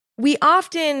We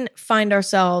often find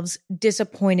ourselves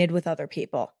disappointed with other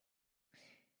people.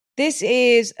 This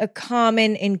is a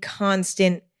common and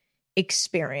constant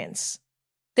experience.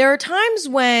 There are times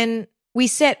when we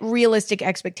set realistic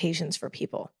expectations for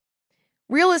people.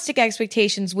 Realistic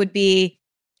expectations would be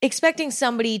expecting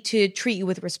somebody to treat you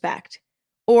with respect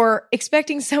or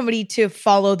expecting somebody to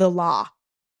follow the law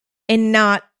and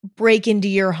not break into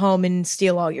your home and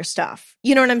steal all your stuff.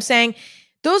 You know what I'm saying?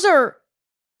 Those are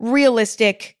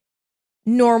realistic,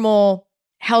 normal,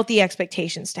 healthy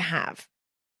expectations to have.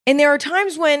 And there are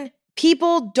times when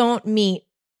people don't meet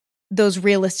those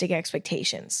realistic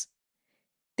expectations.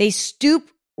 They stoop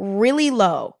really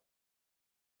low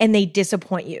and they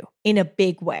disappoint you in a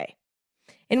big way.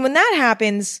 And when that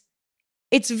happens,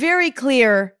 it's very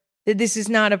clear that this is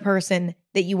not a person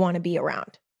that you want to be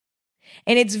around.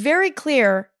 And it's very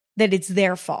clear that it's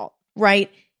their fault,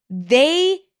 right?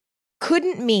 They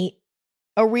couldn't meet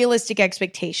a realistic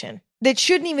expectation. That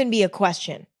shouldn't even be a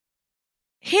question.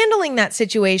 Handling that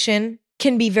situation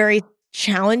can be very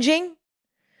challenging,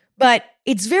 but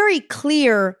it's very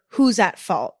clear who's at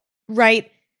fault,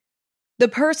 right? The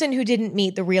person who didn't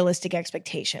meet the realistic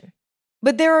expectation.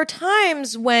 But there are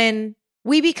times when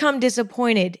we become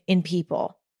disappointed in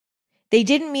people. They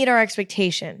didn't meet our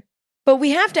expectation. But we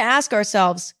have to ask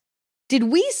ourselves, did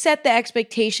we set the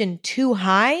expectation too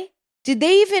high? Did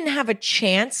they even have a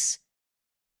chance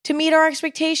to meet our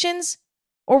expectations?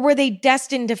 Or were they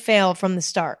destined to fail from the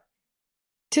start?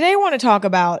 Today, I want to talk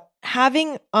about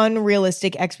having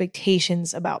unrealistic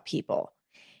expectations about people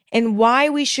and why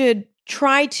we should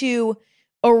try to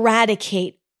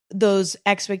eradicate those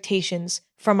expectations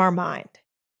from our mind.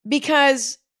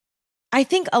 Because I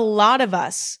think a lot of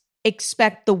us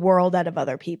expect the world out of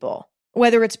other people,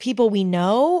 whether it's people we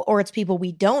know or it's people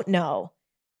we don't know.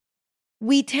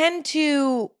 We tend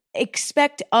to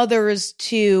expect others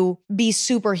to be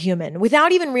superhuman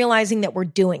without even realizing that we're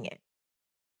doing it.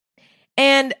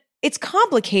 And it's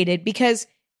complicated because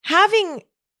having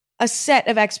a set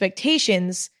of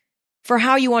expectations for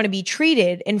how you want to be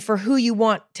treated and for who you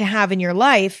want to have in your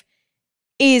life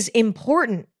is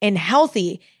important and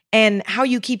healthy and how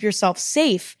you keep yourself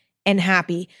safe and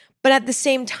happy. But at the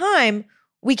same time,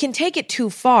 we can take it too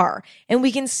far and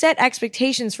we can set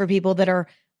expectations for people that are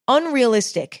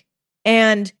unrealistic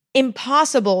and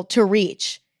impossible to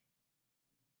reach.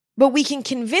 But we can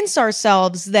convince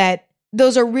ourselves that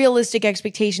those are realistic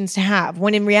expectations to have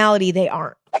when in reality they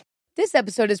aren't. This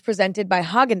episode is presented by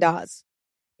Häagen-Dazs.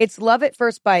 It's love at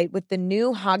first bite with the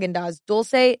new Häagen-Dazs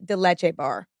Dulce de Leche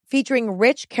bar, featuring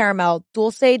rich caramel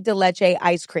dulce de leche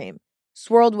ice cream,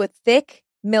 swirled with thick,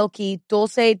 milky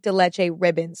dulce de leche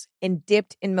ribbons and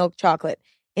dipped in milk chocolate.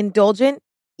 Indulgent?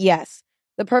 Yes.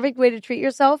 The perfect way to treat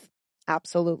yourself?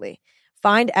 Absolutely.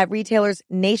 Find at retailers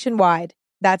nationwide.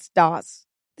 That's DAS.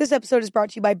 This episode is brought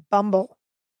to you by Bumble.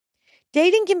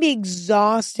 Dating can be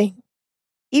exhausting.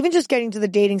 Even just getting to the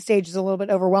dating stage is a little bit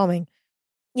overwhelming.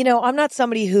 You know, I'm not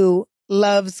somebody who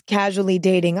loves casually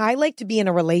dating. I like to be in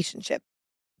a relationship.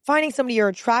 Finding somebody you're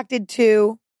attracted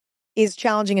to is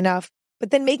challenging enough, but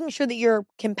then making sure that you're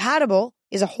compatible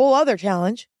is a whole other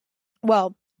challenge.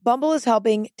 Well, Bumble is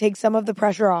helping take some of the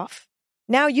pressure off.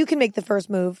 Now you can make the first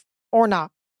move or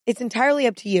not. It's entirely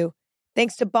up to you,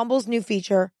 thanks to Bumble's new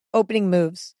feature, Opening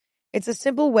Moves. It's a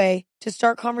simple way to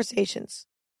start conversations.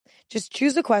 Just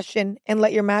choose a question and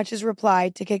let your matches reply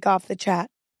to kick off the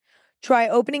chat. Try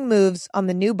Opening Moves on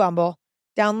the new Bumble.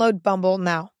 Download Bumble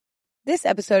now. This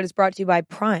episode is brought to you by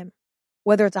Prime.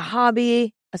 Whether it's a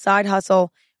hobby, a side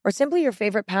hustle, or simply your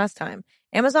favorite pastime,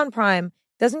 Amazon Prime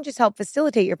doesn't just help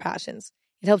facilitate your passions,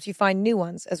 it helps you find new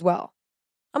ones as well.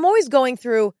 I'm always going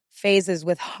through phases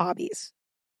with hobbies.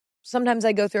 Sometimes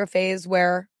I go through a phase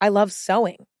where I love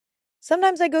sewing.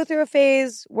 Sometimes I go through a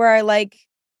phase where I like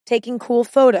taking cool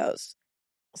photos.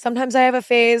 Sometimes I have a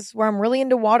phase where I'm really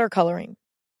into watercoloring.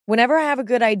 Whenever I have a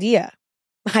good idea,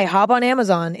 I hop on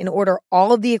Amazon and order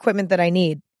all of the equipment that I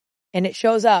need, and it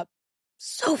shows up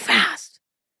so fast.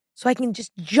 So I can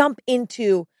just jump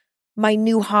into my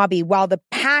new hobby while the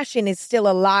passion is still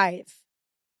alive.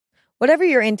 Whatever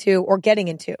you're into or getting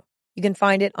into, you can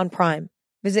find it on Prime.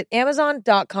 Visit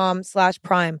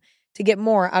Amazon.com/Prime to get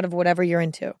more out of whatever you're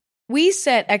into. We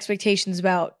set expectations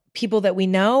about people that we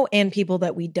know and people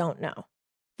that we don't know.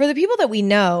 For the people that we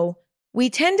know, we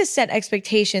tend to set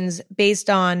expectations based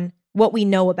on what we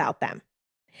know about them.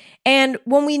 And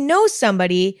when we know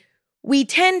somebody, we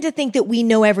tend to think that we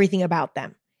know everything about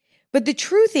them. But the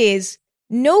truth is,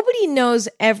 nobody knows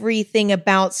everything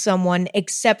about someone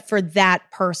except for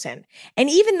that person. And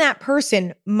even that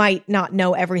person might not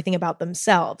know everything about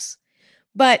themselves.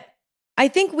 But I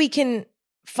think we can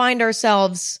find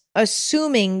ourselves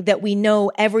assuming that we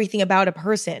know everything about a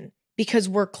person because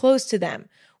we're close to them,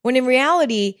 when in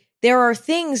reality, there are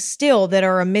things still that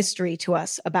are a mystery to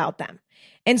us about them.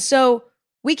 And so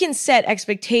we can set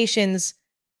expectations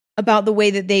about the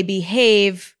way that they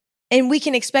behave, and we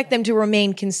can expect them to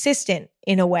remain consistent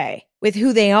in a way with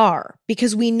who they are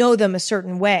because we know them a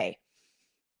certain way.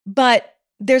 But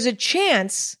there's a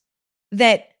chance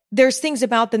that there's things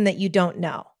about them that you don't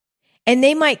know, and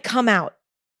they might come out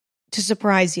to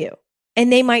surprise you,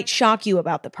 and they might shock you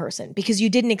about the person because you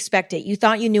didn't expect it. You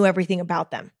thought you knew everything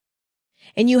about them,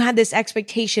 and you had this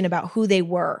expectation about who they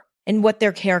were and what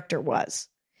their character was.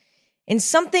 And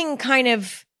something kind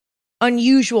of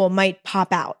unusual might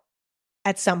pop out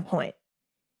at some point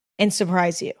and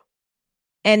surprise you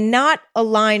and not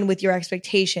align with your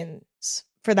expectations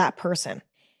for that person.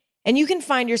 And you can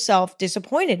find yourself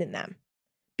disappointed in them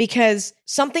because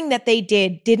something that they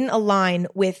did didn't align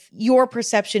with your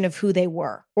perception of who they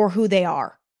were or who they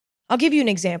are. I'll give you an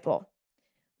example.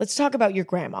 Let's talk about your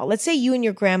grandma. Let's say you and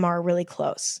your grandma are really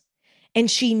close and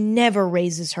she never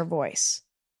raises her voice.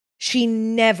 She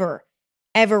never,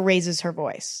 ever raises her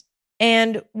voice.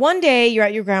 And one day you're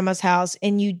at your grandma's house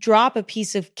and you drop a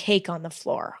piece of cake on the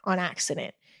floor on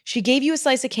accident. She gave you a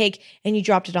slice of cake and you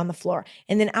dropped it on the floor.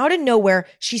 And then out of nowhere,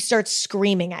 she starts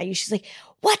screaming at you. She's like,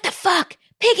 "What the fuck?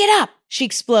 Pick it up." She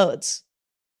explodes.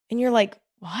 And you're like,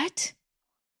 what?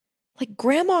 Like,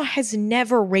 grandma has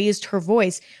never raised her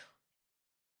voice.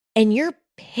 And you're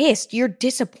pissed. You're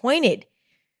disappointed.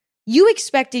 You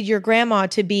expected your grandma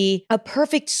to be a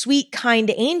perfect, sweet,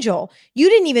 kind angel. You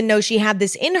didn't even know she had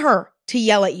this in her to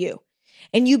yell at you.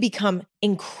 And you become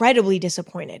incredibly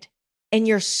disappointed. And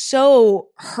you're so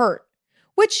hurt,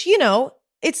 which,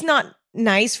 it's not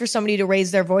nice for somebody to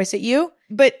raise their voice at you.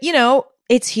 But,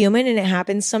 it's human and it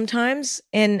happens sometimes.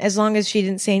 And as long as she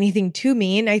didn't say anything too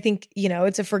mean, I think,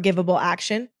 it's a forgivable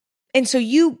action. And so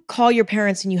you call your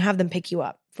parents and you have them pick you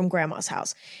up from grandma's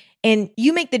house. And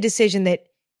you make the decision that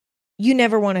you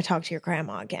never want to talk to your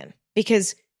grandma again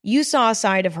because you saw a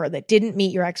side of her that didn't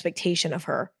meet your expectation of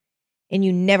her. And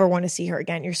you never want to see her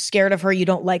again. You're scared of her. You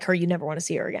don't like her. You never want to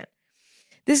see her again.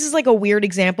 This is like a weird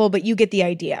example, but you get the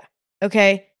idea,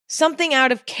 okay? Something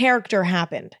out of character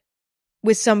happened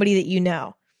with somebody that you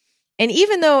know. And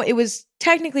even though it was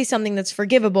technically something that's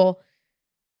forgivable,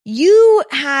 you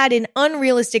had an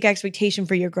unrealistic expectation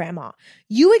for your grandma.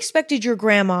 You expected your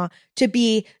grandma to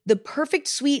be the perfect,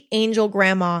 sweet angel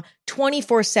grandma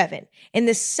 24/7. And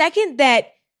the second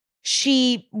that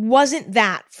she wasn't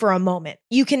that for a moment,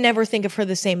 you can never think of her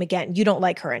the same again. You don't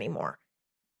like her anymore.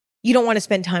 You don't want to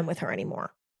spend time with her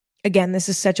anymore. Again, this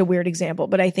is such a weird example,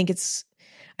 but I think it's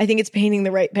painting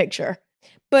the right picture.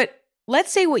 But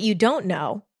let's say what you don't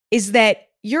know is that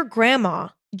your grandma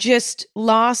just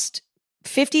lost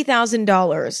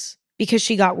 $50,000 because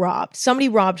she got robbed. Somebody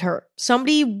robbed her.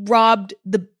 Somebody robbed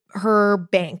her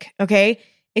bank, okay?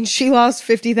 And she lost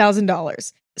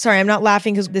 $50,000. Sorry, I'm not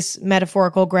laughing because this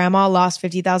metaphorical grandma lost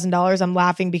 $50,000. I'm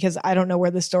laughing because I don't know where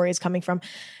the story is coming from.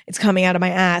 It's coming out of my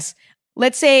ass.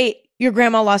 Let's say your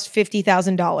grandma lost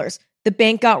 $50,000. The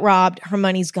bank got robbed. Her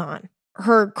money's gone.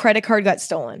 Her credit card got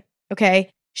stolen, okay?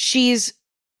 She's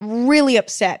really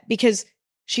upset because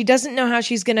she doesn't know how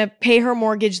she's going to pay her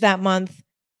mortgage that month.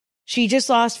 She just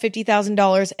lost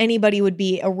 $50,000. Anybody would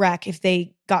be a wreck if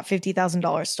they got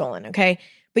 $50,000 stolen, okay?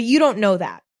 But you don't know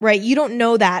that, right? You don't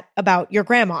know that about your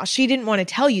grandma. She didn't want to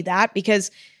tell you that because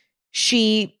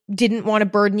she didn't want to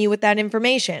burden you with that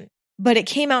information. But it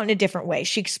came out in a different way.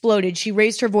 She exploded. She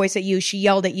raised her voice at you. She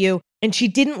yelled at you. And she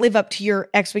didn't live up to your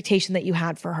expectation that you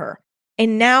had for her.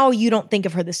 And now you don't think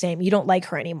of her the same. You don't like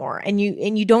her anymore. And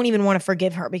you don't even want to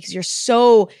forgive her because you're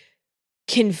so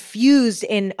confused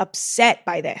and upset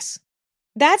by this.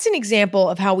 That's an example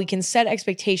of how we can set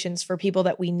expectations for people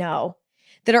that we know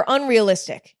that are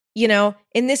unrealistic. In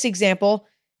this example,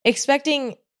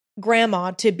 expecting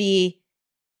grandma to be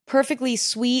perfectly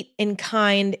sweet and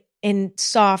kind and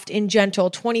soft and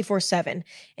gentle 24/7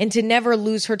 and to never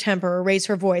lose her temper or raise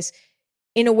her voice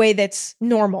in a way that's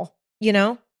normal,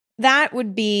 that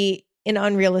would be an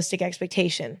unrealistic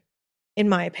expectation, in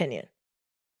my opinion.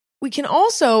 We can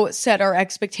also set our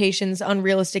expectations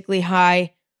unrealistically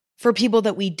high for people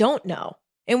that we don't know,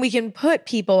 and we can put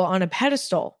people on a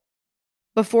pedestal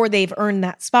before they've earned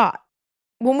that spot.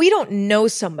 When we don't know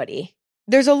somebody,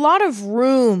 there's a lot of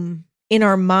room in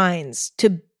our minds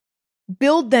to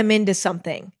build them into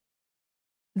something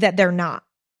that they're not.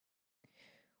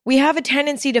 We have a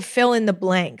tendency to fill in the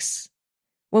blanks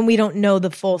when we don't know the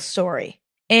full story.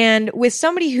 And with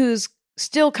somebody who's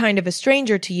still kind of a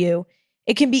stranger to you,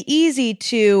 it can be easy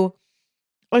to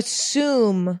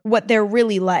assume what they're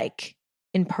really like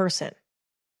in person.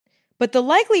 but the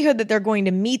likelihood that they're going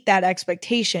to meet that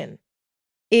expectation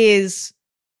is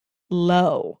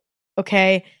low,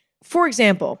 okay? For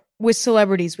example, with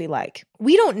celebrities we like,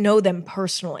 we don't know them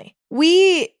personally.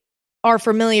 We are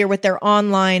familiar with their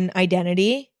online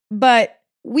identity, but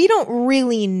we don't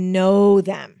really know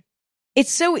them.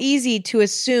 It's so easy to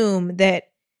assume that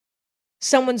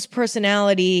someone's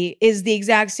personality is the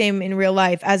exact same in real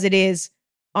life as it is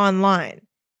online,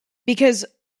 because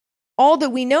all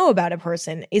that we know about a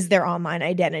person is their online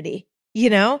identity, you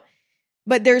know?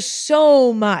 But there's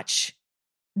so much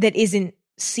that isn't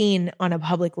seen on a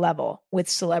public level with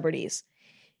celebrities.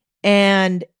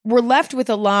 And we're left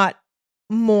with a lot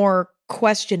more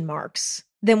question marks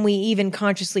than we even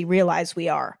consciously realize we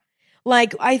are.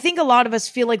 Like, I think a lot of us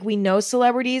feel like we know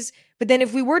celebrities, but then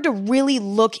if we were to really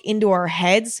look into our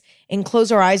heads and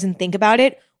close our eyes and think about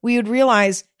it, we would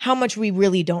realize how much we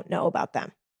really don't know about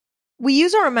them. We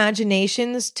use our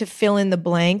imaginations to fill in the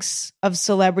blanks of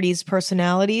celebrities'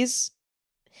 personalities.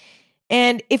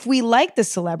 And if we like the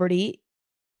celebrity,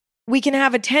 we can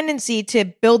have a tendency to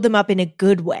build them up in a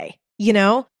good way, you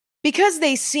know? Because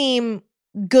they seem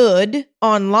good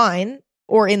online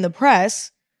or in the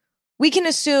press, we can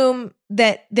assume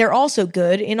that they're also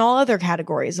good in all other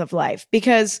categories of life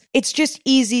because it's just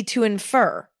easy to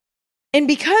infer. And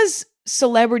because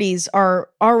celebrities are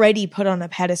already put on a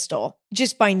pedestal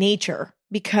just by nature,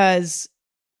 because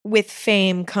with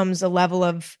fame comes a level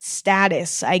of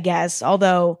status, I guess,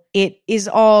 although it is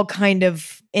all kind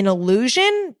of an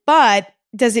illusion. But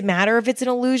does it matter if it's an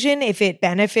illusion, if it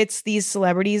benefits these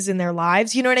celebrities in their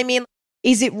lives? You know what I mean?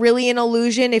 Is it really an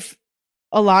illusion if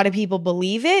a lot of people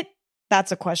believe it?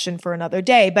 That's a question for another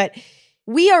day. But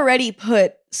we already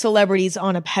put celebrities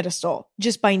on a pedestal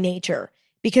just by nature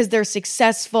because they're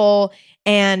successful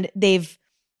and they've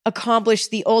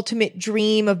accomplished the ultimate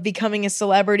dream of becoming a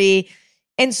celebrity.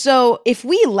 And so if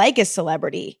we like a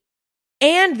celebrity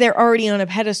and they're already on a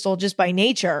pedestal just by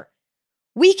nature,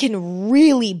 we can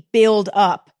really build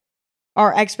up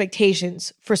our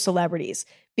expectations for celebrities,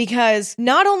 because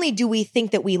not only do we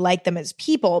think that we like them as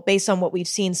people based on what we've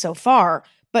seen so far,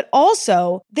 but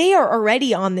also they are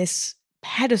already on this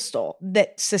pedestal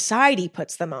that society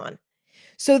puts them on.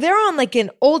 So they're on like an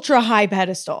ultra high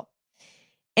pedestal.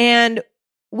 And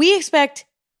we expect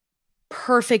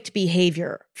perfect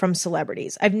behavior from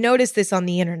celebrities. I've noticed this on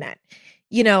the internet.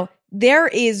 You know, there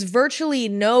is virtually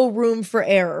no room for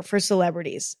error for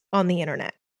celebrities on the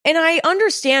internet. And I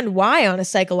understand why on a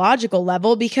psychological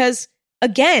level, because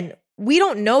again, we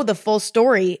don't know the full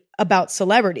story about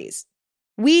celebrities.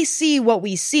 We see what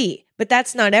we see, but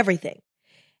that's not everything.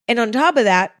 And on top of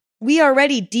that, we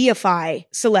already deify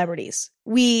celebrities.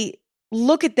 We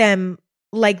look at them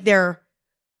like they're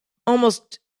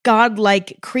almost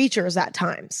godlike creatures at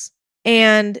times.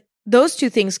 And those two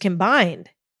things combined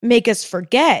make us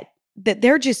forget that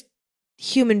they're just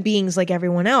human beings like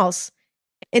everyone else.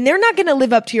 And they're not going to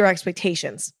live up to your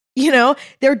expectations. You know,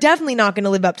 they're definitely not going to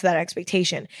live up to that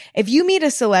expectation. If you meet a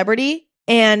celebrity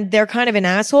and they're kind of an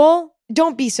asshole,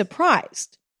 don't be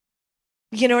surprised.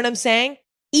 You know what I'm saying?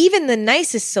 Even the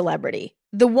nicest celebrity,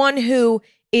 the one who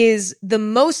is the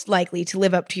most likely to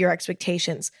live up to your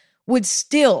expectations, would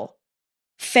still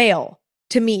fail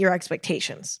to meet your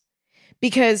expectations,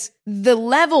 because the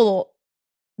level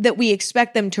that we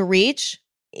expect them to reach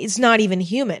is not even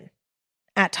human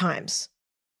at times.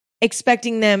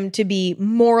 Expecting them to be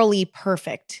morally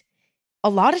perfect, a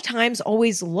lot of times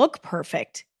always look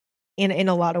perfect in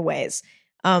a lot of ways.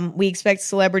 We expect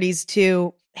celebrities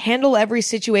to handle every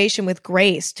situation with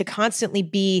grace, to constantly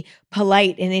be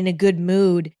polite and in a good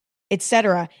mood,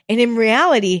 etc. And in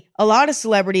reality, a lot of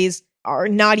celebrities are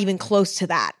not even close to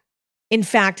that. In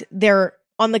fact, they're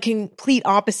on the complete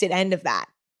opposite end of that,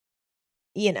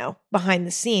 you know, behind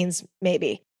the scenes,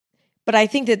 maybe. But I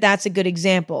think that that's a good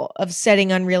example of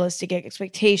setting unrealistic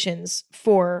expectations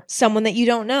for someone that you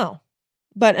don't know.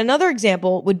 But another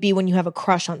example would be when you have a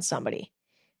crush on somebody.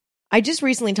 I just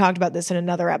recently talked about this in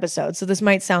another episode, so this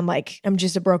might sound like I'm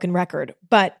just a broken record.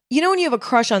 But you know when you have a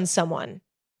crush on someone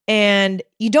and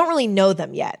you don't really know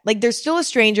them yet, like they're still a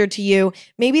stranger to you.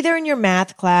 Maybe they're in your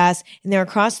math class and they're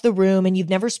across the room and you've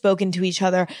never spoken to each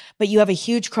other, but you have a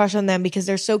huge crush on them because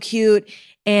they're so cute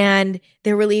and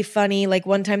they're really funny. Like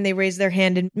one time they raised their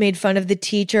hand and made fun of the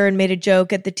teacher and made a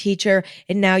joke at the teacher.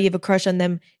 And now you have a crush on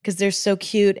them because they're so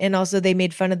cute. And also they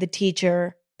made fun of the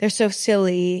teacher. They're so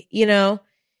silly, you know?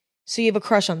 So you have a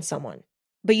crush on someone,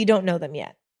 but you don't know them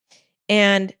yet.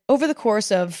 And over the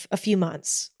course of a few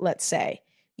months, let's say,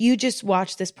 you just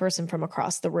watch this person from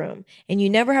across the room and you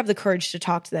never have the courage to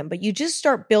talk to them, but you just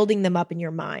start building them up in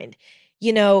your mind.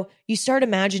 you start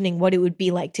imagining what it would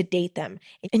be like to date them.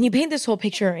 And you paint this whole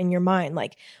picture in your mind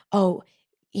like, oh,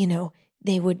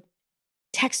 they would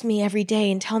text me every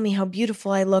day and tell me how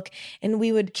beautiful I look. And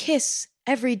we would kiss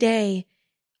every day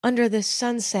under the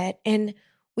sunset. And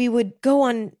we would go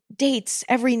on dates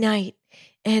every night.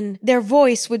 And their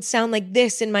voice would sound like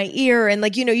this in my ear. And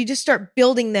you just start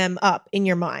building them up in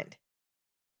your mind.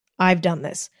 I've done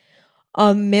this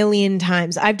a million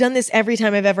times. I've done this every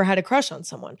time I've ever had a crush on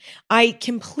someone. I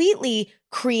completely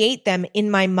create them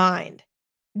in my mind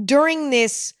during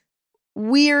this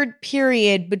weird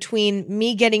period between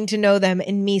me getting to know them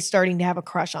and me starting to have a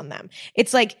crush on them.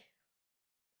 It's like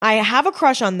I have a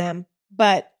crush on them,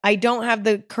 but I don't have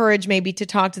the courage maybe to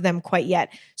talk to them quite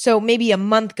yet. So maybe a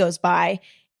month goes by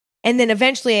and then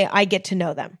eventually I get to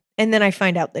know them. And then I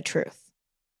find out the truth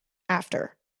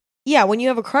after. Yeah, when you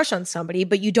have a crush on somebody,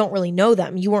 but you don't really know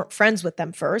them, you weren't friends with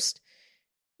them first,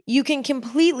 you can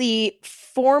completely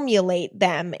formulate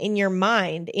them in your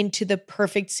mind into the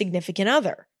perfect significant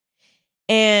other.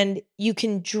 And you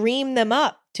can dream them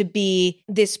up to be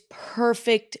this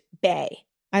perfect bae.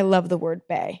 I love the word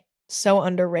bae. So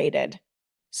underrated.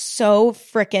 So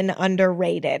freaking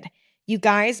underrated. You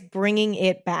guys bringing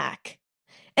it back.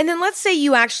 And then let's say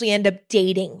you actually end up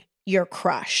dating your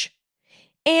crush.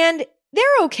 And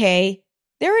they're okay.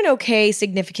 They're an okay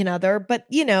significant other, but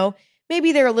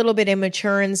maybe they're a little bit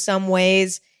immature in some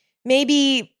ways.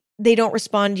 Maybe they don't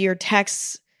respond to your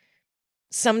texts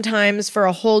sometimes for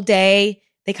a whole day.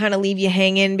 They kind of leave you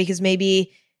hanging because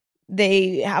maybe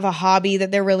they have a hobby that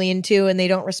they're really into and they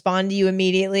don't respond to you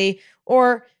immediately.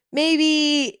 Or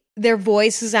maybe their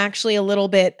voice is actually a little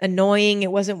bit annoying.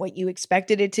 It wasn't what you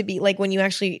expected it to be. Like when you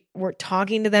actually were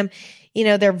talking to them,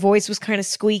 their voice was kind of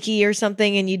squeaky or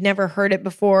something and you'd never heard it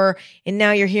before. And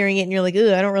now you're hearing it and you're like,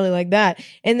 ooh, I don't really like that.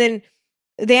 And then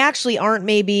they actually aren't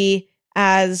maybe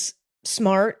as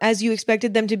smart as you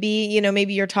expected them to be.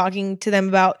 Maybe you're talking to them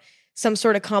about some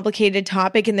sort of complicated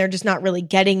topic and they're just not really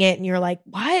getting it. And you're like,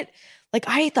 what? Like,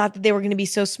 I thought that they were going to be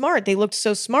so smart. They looked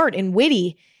so smart and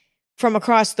witty from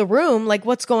across the room. Like,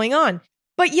 what's going on?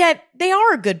 But yet they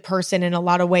are a good person in a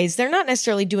lot of ways. They're not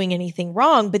necessarily doing anything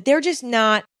wrong, but they're just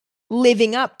not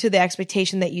living up to the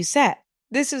expectation that you set.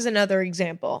 This is another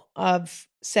example of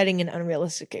setting an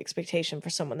unrealistic expectation for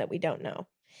someone that we don't know.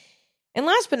 And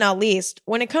last but not least,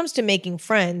 when it comes to making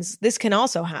friends, this can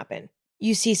also happen.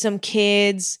 You see some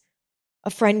kids, a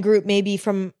friend group maybe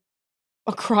from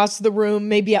across the room,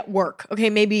 maybe at work. Okay,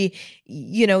 maybe,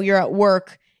 you're at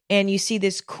work and you see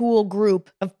this cool group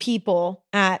of people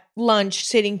at lunch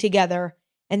sitting together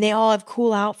and they all have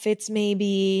cool outfits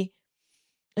maybe,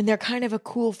 and they're kind of a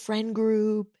cool friend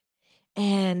group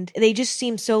and they just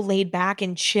seem so laid back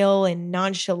and chill and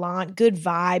nonchalant, good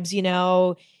vibes,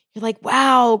 You're like,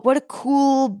 wow, what a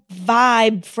cool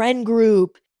vibe friend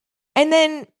group. And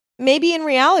then maybe in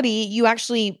reality, you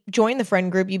actually join the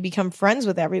friend group, you become friends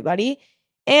with everybody.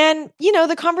 And,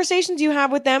 the conversations you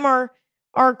have with them are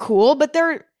cool, but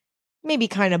they're maybe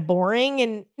kind of boring.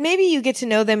 And maybe you get to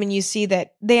know them and you see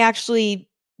that they actually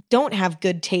don't have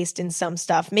good taste in some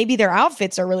stuff. Maybe their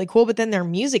outfits are really cool, but then their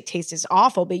music taste is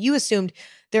awful. But you assumed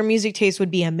their music taste would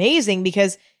be amazing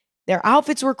because their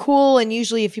outfits were cool. And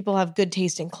usually if people have good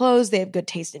taste in clothes, they have good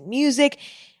taste in music.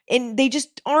 And they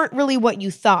just aren't really what you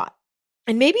thought.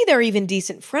 And maybe they're even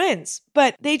decent friends,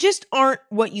 but they just aren't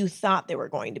what you thought they were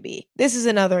going to be. This is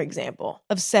another example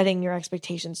of setting your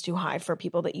expectations too high for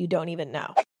people that you don't even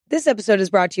know. This episode is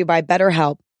brought to you by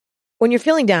BetterHelp. When you're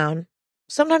feeling down,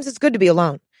 sometimes it's good to be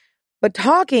alone, but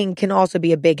talking can also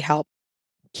be a big help.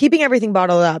 Keeping everything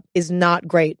bottled up is not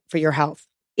great for your health.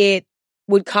 It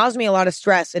would cause me a lot of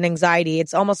stress and anxiety.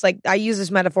 It's almost like, I use this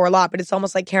metaphor a lot, but it's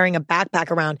almost like carrying a backpack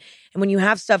around. And when you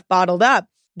have stuff bottled up,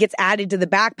 it gets added to the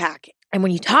backpack. And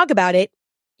when you talk about it,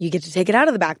 you get to take it out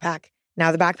of the backpack.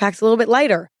 Now the backpack's a little bit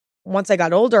lighter. Once I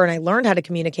got older and I learned how to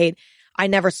communicate, I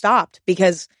never stopped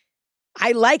because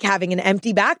I like having an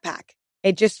empty backpack.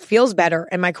 It just feels better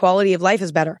and my quality of life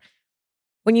is better.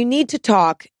 When you need to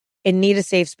talk and need a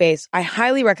safe space, I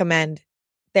highly recommend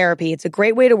therapy. It's a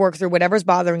great way to work through whatever's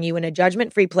bothering you in a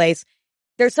judgment-free place.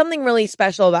 There's something really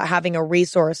special about having a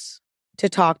resource to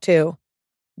talk to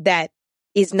that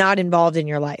is not involved in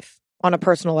your life on a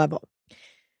personal level.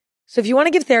 So if you want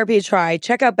to give therapy a try,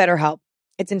 check out BetterHelp.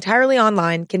 It's entirely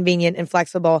online, convenient, and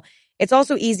flexible. It's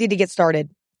also easy to get started.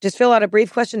 Just fill out a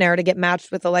brief questionnaire to get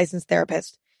matched with a licensed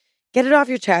therapist. Get it off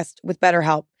your chest with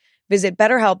BetterHelp. Visit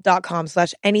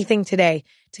betterhelp.com/anything today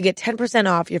to get 10%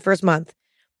 off your first month.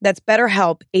 That's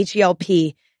BetterHelp,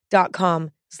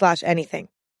 HELP.com/anything.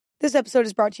 This episode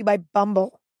is brought to you by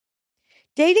Bumble.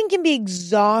 Dating can be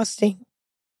exhausting.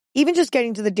 Even just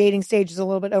getting to the dating stage is a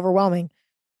little bit overwhelming.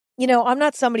 I'm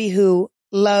not somebody who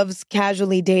loves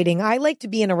casually dating. I like to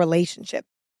be in a relationship.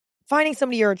 Finding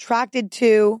somebody you're attracted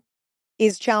to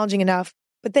is challenging enough,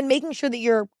 but then making sure that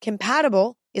you're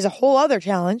compatible is a whole other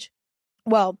challenge.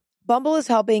 Well, Bumble is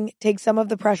helping take some of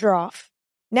the pressure off.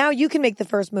 Now you can make the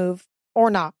first move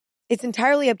or not. It's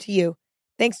entirely up to you.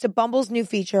 Thanks to Bumble's new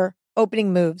feature,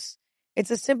 Opening Moves.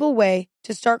 It's a simple way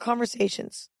to start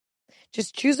conversations.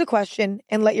 Just choose a question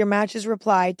and let your matches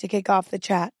reply to kick off the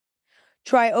chat.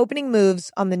 Try Opening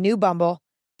Moves on the new Bumble.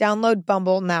 Download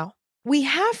Bumble now. We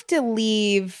have to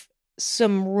leave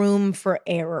some room for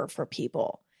error for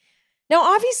people. Now,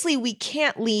 obviously, we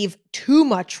can't leave too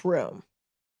much room,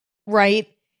 right?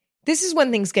 This is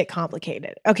when things get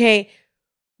complicated, okay?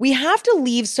 We have to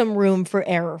leave some room for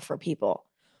error for people,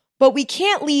 but we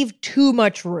can't leave too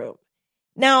much room.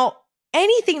 Now,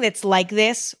 anything that's like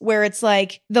this, where it's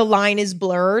like the line is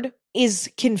blurred, is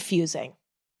confusing.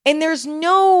 And there's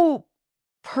no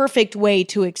perfect way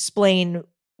to explain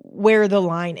where the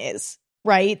line is,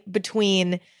 right?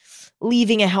 Between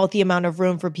leaving a healthy amount of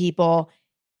room for people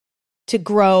to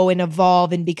grow and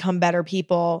evolve and become better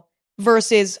people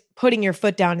versus putting your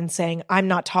foot down and saying, I'm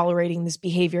not tolerating this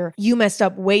behavior. You messed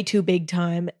up way too big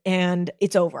time and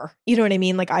it's over. You know what I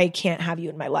mean? Like, I can't have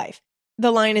you in my life. The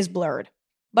line is blurred.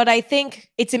 But I think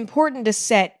it's important to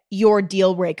set your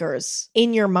deal breakers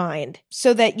in your mind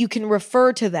so that you can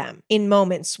refer to them in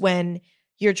moments when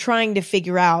you're trying to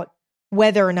figure out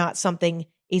whether or not something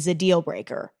is a deal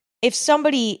breaker. If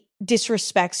somebody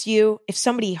disrespects you, if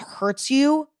somebody hurts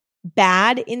you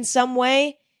bad in some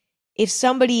way, if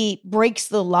somebody breaks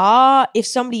the law, if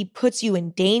somebody puts you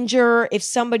in danger, if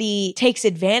somebody takes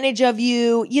advantage of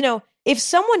you, if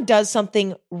someone does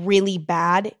something really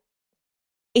bad,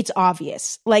 it's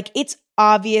obvious. Like, it's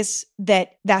obvious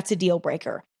that that's a deal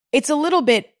breaker. It's a little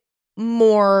bit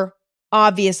more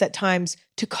obvious at times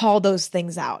to call those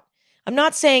things out. I'm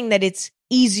not saying that it's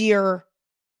easier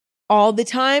all the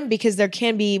time, because there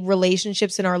can be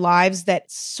relationships in our lives that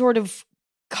sort of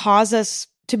cause us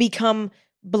to become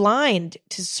blind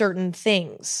to certain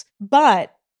things.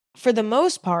 But for the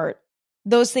most part,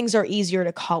 those things are easier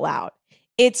to call out.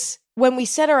 It's when we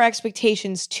set our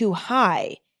expectations too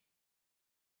high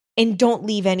and don't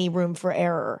leave any room for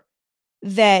error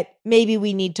that maybe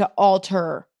we need to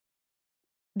alter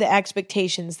the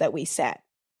expectations that we set.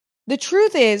 The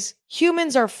truth is,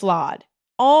 humans are flawed.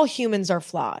 All humans are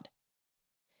flawed.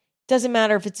 Doesn't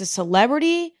matter if it's a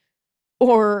celebrity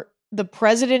or the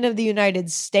president of the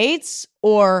United States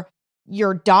or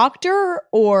your doctor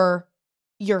or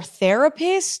your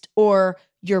therapist or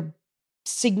your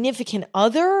significant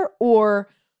other or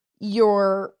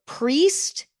your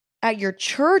priest at your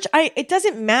church. It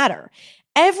doesn't matter.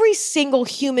 Every single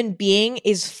human being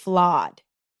is flawed.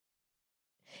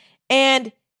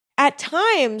 And at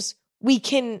times we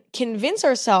can convince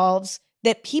ourselves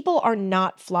that people are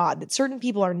not flawed, that certain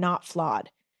people are not flawed.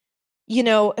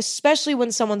 Especially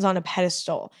when someone's on a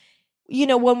pedestal.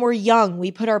 When we're young,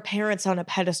 we put our parents on a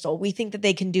pedestal. We think that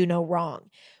they can do no wrong.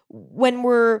 When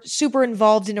we're super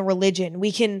involved in a religion,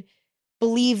 we can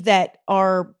believe that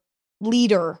our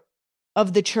leader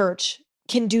of the church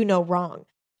can do no wrong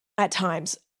at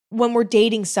times. When we're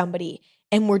dating somebody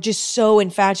and we're just so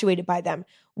infatuated by them,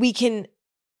 we can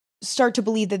start to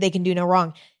believe that they can do no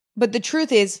wrong. But the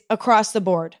truth is, across the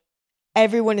board,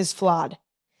 everyone is flawed.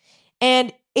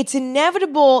 And it's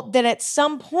inevitable that at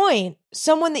some point,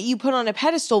 someone that you put on a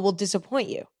pedestal will disappoint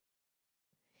you.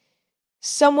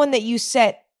 Someone that you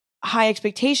set high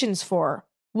expectations for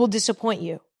will disappoint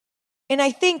you. And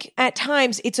I think at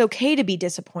times it's okay to be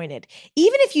disappointed,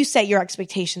 even if you set your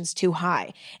expectations too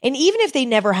high. And even if they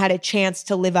never had a chance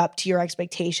to live up to your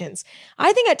expectations,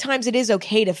 I think at times it is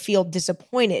okay to feel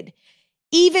disappointed,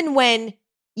 even when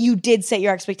you did set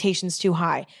your expectations too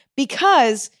high,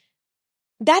 because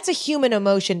that's a human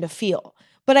emotion to feel.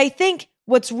 But I think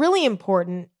what's really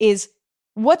important is,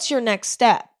 what's your next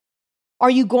step? Are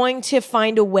you going to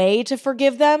find a way to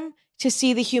forgive them, to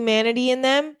see the humanity in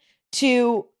them,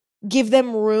 to give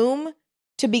them room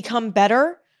to become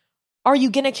better? Are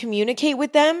you going to communicate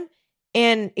with them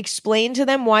and explain to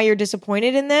them why you're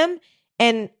disappointed in them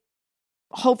and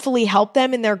hopefully help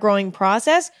them in their growing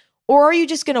process? Or are you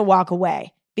just going to walk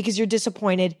away because you're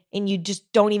disappointed and you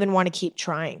just don't even want to keep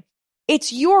trying?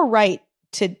 It's your right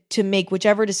to make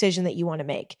whichever decision that you want to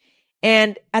make.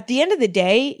 And at the end of the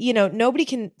day, nobody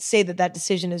can say that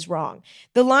decision is wrong.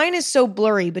 The line is so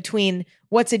blurry between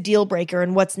what's a deal breaker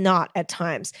and what's not at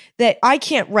times that I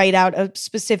can't write out a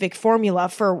specific formula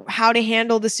for how to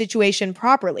handle the situation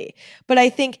properly. But I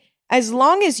think as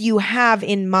long as you have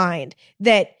in mind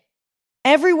that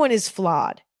everyone is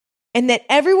flawed and that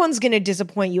everyone's going to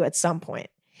disappoint you at some point,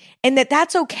 and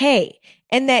that's okay.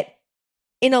 And that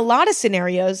in a lot of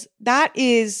scenarios, that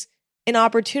is an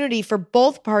opportunity for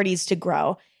both parties to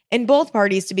grow and both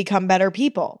parties to become better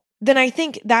people. Then I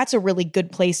think that's a really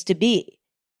good place to be.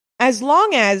 As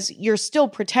long as you're still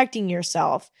protecting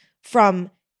yourself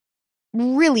from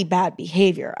really bad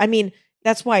behavior. I mean,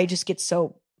 that's why it just gets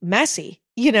so messy,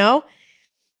 Because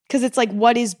it's like,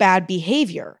 what is bad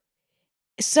behavior?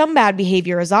 Some bad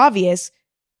behavior is obvious.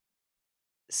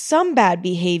 Some bad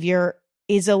behavior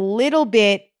is a little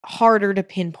bit harder to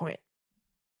pinpoint.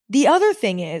 The other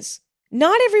thing is,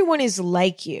 not everyone is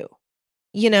like you,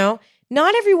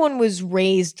 Not everyone was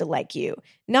raised like you.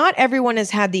 Not everyone has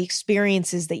had the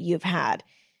experiences that you've had.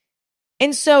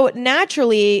 And so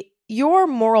naturally, your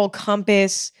moral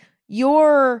compass,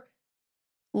 your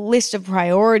list of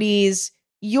priorities,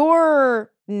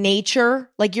 your nature,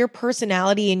 like your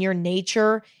personality and your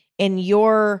nature and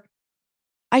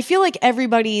I feel like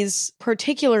everybody's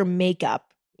particular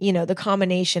makeup, the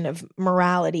combination of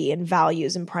morality and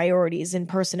values and priorities and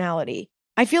personality.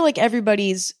 I feel like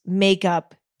everybody's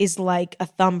makeup is like a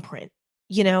thumbprint.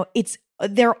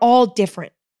 They're all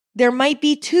different. There might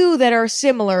be two that are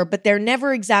similar, but they're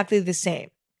never exactly the same.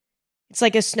 It's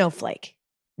like a snowflake.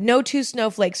 No two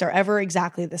snowflakes are ever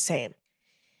exactly the same.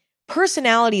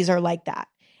 Personalities are like that.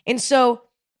 And so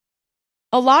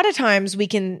a lot of times we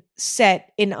can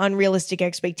set an unrealistic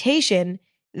expectation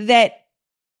that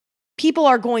people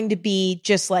are going to be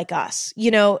just like us.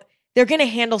 They're going to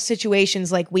handle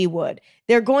situations like we would.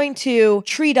 They're going to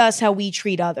treat us how we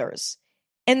treat others.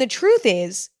 And the truth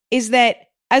is that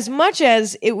as much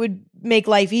as it would make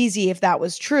life easy if that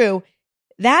was true,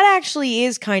 that actually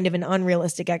is kind of an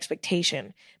unrealistic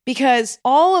expectation because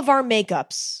all of our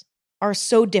makeups are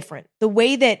so different. The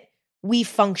way that we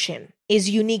function is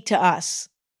unique to us.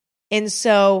 And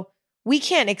so we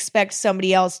can't expect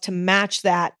somebody else to match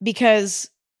that because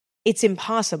it's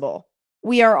impossible.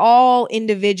 We are all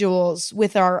individuals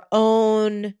with our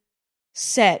own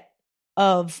set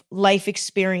of life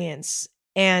experience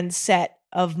and set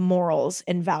of morals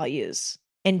and values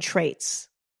and traits.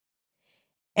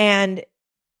 And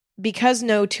because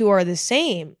no two are the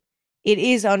same, it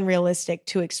is unrealistic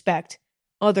to expect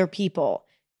other people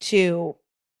to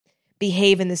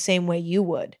behave in the same way you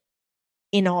would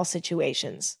in all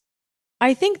situations.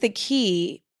 I think the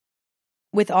key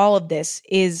with all of this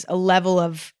is a level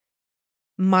of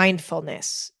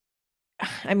mindfulness.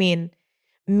 I mean,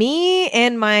 me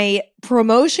and my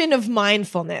promotion of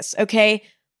mindfulness, okay?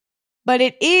 But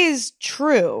it is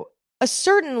true. A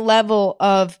certain level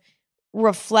of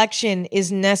reflection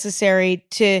is necessary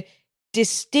to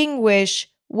distinguish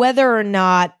whether or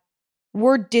not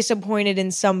we're disappointed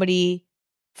in somebody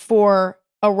for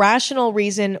a rational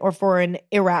reason or for an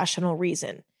irrational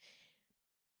reason.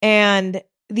 And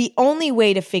the only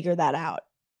way to figure that out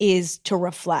is to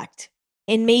reflect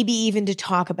and maybe even to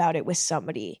talk about it with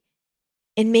somebody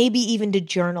and maybe even to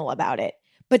journal about it,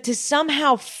 but to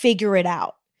somehow figure it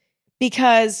out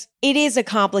because it is a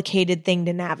complicated thing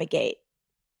to navigate.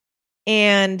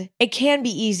 And it can be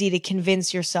easy to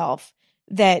convince yourself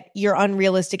that your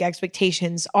unrealistic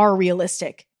expectations are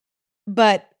realistic.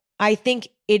 But I think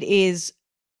it is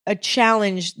a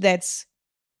challenge that's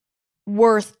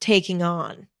worth taking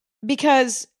on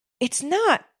because it's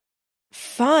not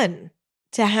fun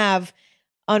to have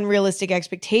unrealistic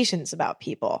expectations about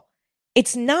people.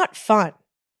 It's not fun.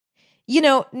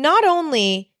 Not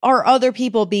only are other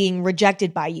people being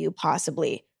rejected by you,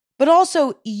 possibly, but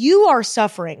also you are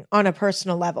suffering on a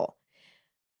personal level.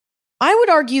 I would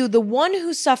argue the one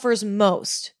who suffers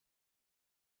most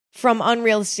from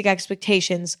unrealistic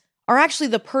expectations are actually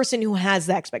the person who has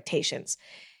the expectations.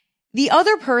 The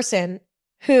other person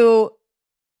who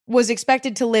was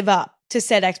expected to live up to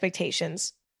said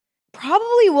expectations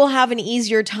probably will have an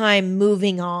easier time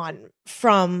moving on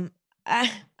from,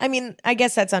 I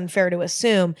guess that's unfair to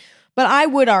assume, but I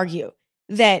would argue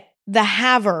that the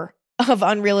haver of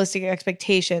unrealistic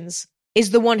expectations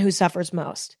is the one who suffers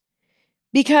most.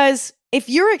 Because if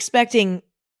you're expecting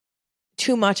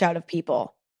too much out of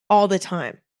people all the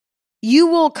time, you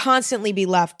will constantly be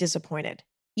left disappointed.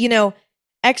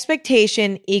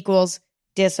 Expectation equals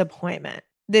disappointment.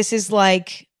 This is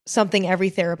like something every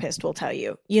therapist will tell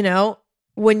you.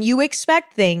 When you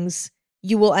expect things,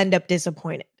 you will end up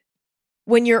disappointed.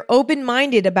 When you're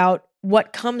open-minded about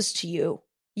what comes to you,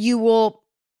 you will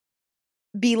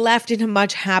be left in a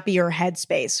much happier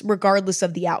headspace, regardless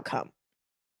of the outcome.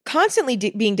 Constantly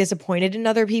being disappointed in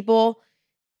other people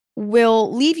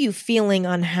will leave you feeling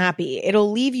unhappy.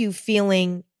 It'll leave you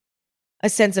feeling a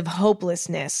sense of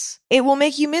hopelessness. It will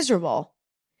make you miserable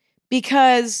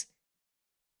because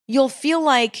you'll feel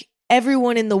like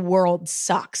everyone in the world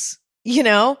sucks, you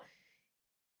know?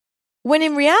 When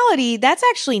in reality, that's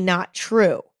actually not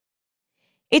true.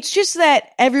 It's just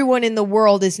that everyone in the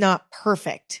world is not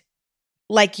perfect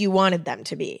like you wanted them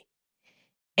to be.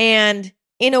 And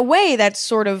in a way, that's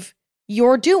sort of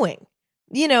your doing.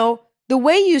 You know, the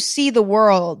way you see the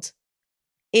world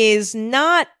is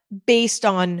not based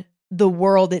on the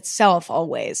world itself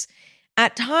always.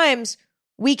 At times,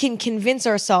 we can convince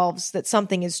ourselves that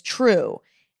something is true,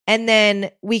 and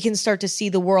then we can start to see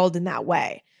the world in that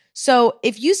way. So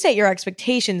if you set your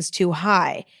expectations too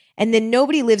high, and then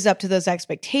nobody lives up to those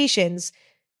expectations,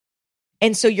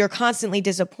 and so you're constantly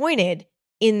disappointed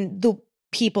in the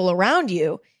people around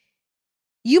you,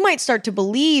 you might start to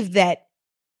believe that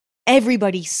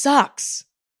everybody sucks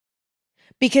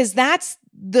because that's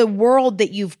the world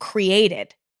that you've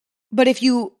created. But if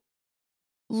you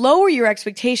lower your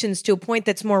expectations to a point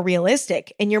that's more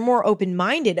realistic and you're more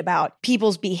open-minded about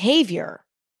people's behavior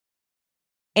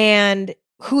and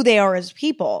who they are as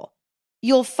people,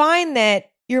 you'll find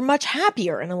that you're much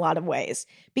happier in a lot of ways.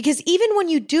 Because even when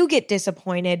you do get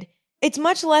disappointed, it's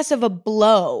much less of a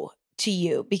blow to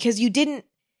you because you didn't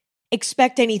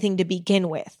expect anything to begin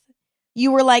with.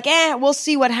 You were like, we'll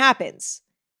see what happens.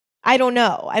 I don't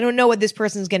know. I don't know what this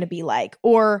person's going to be like.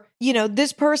 Or, you know,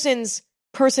 this person's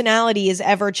personality is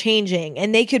ever changing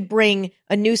and they could bring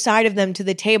a new side of them to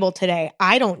the table today.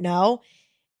 I don't know.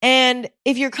 And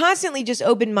if you're constantly just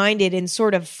open-minded and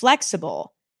sort of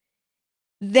flexible,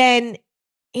 then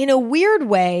in a weird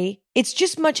way, it's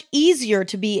just much easier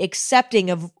to be accepting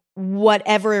of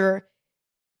whatever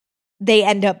they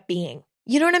end up being.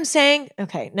 You know what I'm saying?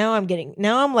 Okay, now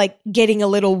I'm like getting a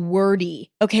little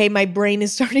wordy. Okay, my brain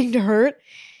is starting to hurt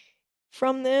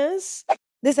from this.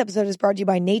 This episode is brought to you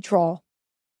by Natrol.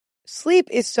 Sleep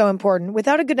is so important.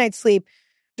 Without a good night's sleep,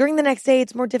 during the next day,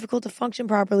 it's more difficult to function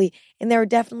properly, and there are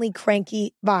definitely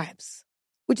cranky vibes,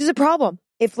 which is a problem.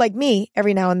 If, like me,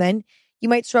 every now and then, you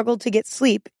might struggle to get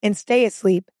sleep and stay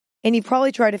asleep, and you've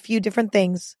probably tried a few different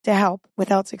things to help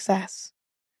without success.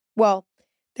 Well,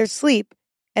 there's sleep,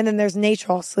 and then there's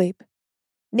Natrol Sleep.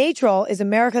 Natrol is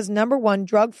America's #1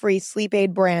 drug-free sleep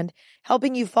aid brand,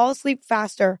 helping you fall asleep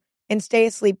faster and stay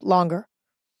asleep longer.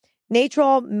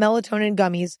 Natrol melatonin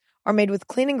gummies are made with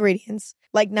clean ingredients,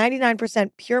 like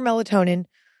 99% pure melatonin,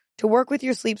 to work with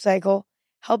your sleep cycle,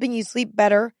 helping you sleep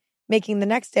better, making the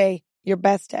next day your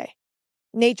best day.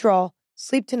 Natrol,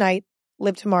 sleep tonight,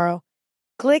 live tomorrow.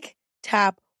 Click,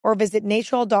 tap, or visit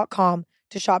natrol.com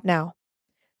to shop now.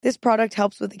 This product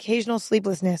helps with occasional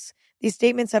sleeplessness. These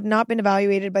statements have not been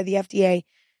evaluated by the FDA.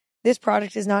 This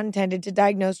product is not intended to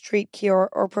diagnose, treat, cure,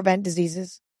 or prevent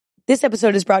diseases. This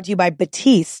episode is brought to you by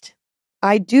Batiste.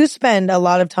 I do spend a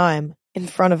lot of time in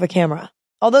front of a camera.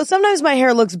 Although sometimes my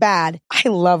hair looks bad, I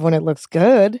love when it looks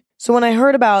good. So when I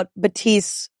heard about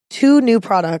Batiste's 2 new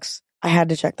products, I had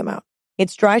to check them out.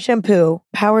 It's dry shampoo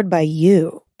powered by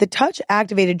you. The Touch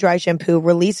Activated Dry Shampoo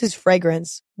releases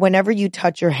fragrance whenever you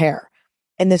touch your hair.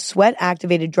 And the Sweat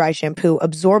Activated Dry Shampoo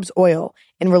absorbs oil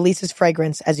and releases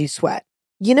fragrance as you sweat.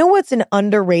 You know what's an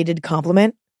underrated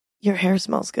compliment? Your hair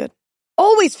smells good.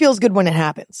 Always feels good when it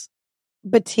happens.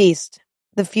 Batiste,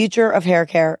 the future of hair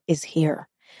care, is here.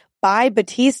 Buy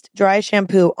Batiste Dry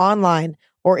Shampoo online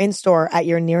or in-store at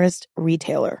your nearest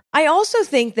retailer. I also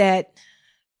think that,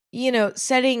 you know,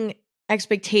 setting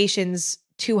expectations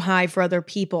too high for other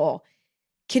people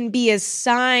can be a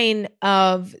sign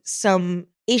of some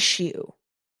issue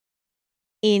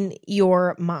in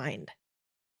your mind.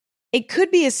 It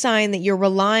could be a sign that you're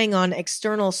relying on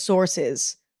external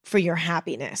sources for your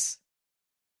happiness.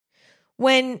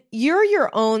 When you're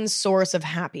your own source of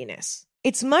happiness,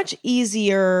 it's much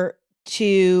easier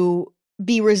to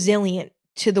be resilient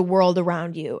to the world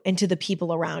around you and to the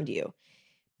people around you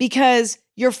because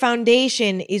your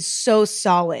foundation is so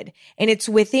solid and it's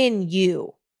within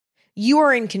you. You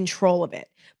are in control of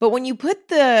it. But when you put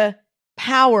the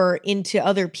power into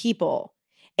other people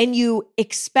and you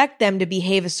expect them to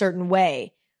behave a certain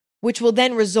way, which will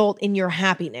then result in your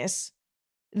happiness,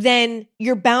 then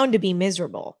you're bound to be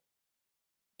miserable.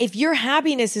 If your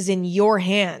happiness is in your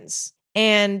hands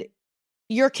and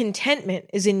your contentment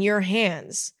is in your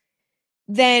hands,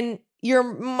 then you're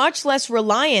much less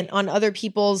reliant on other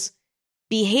people's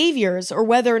behaviors or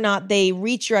whether or not they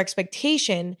reach your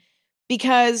expectation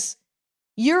because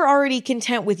you're already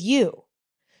content with you.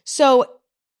 So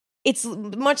it's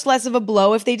much less of a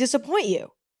blow if they disappoint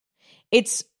you.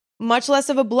 It's much less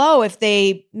of a blow if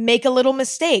they make a little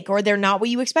mistake or they're not what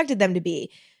you expected them to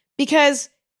be because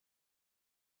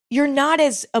you're not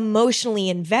as emotionally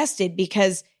invested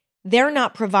because they're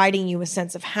not providing you a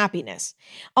sense of happiness.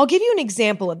 I'll give you an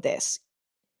example of this.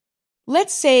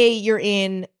 Let's say you're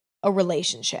in a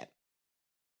relationship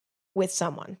with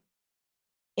someone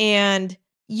and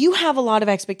you have a lot of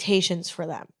expectations for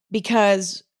them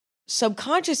because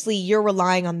subconsciously you're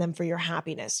relying on them for your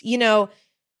happiness.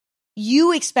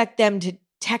 You expect them to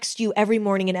text you every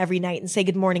morning and every night and say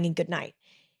good morning and good night.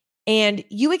 And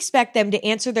you expect them to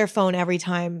answer their phone every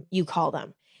time you call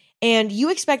them. And you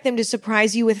expect them to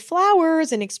surprise you with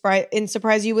flowers and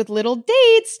surprise you with little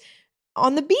dates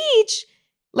on the beach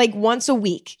like once a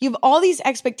week. You have all these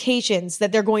expectations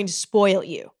that they're going to spoil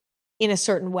you in a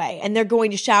certain way and they're going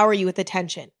to shower you with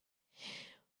attention.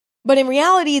 But in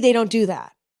reality, they don't do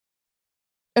that.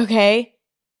 Okay?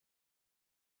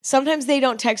 Sometimes they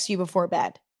don't text you before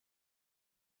bed.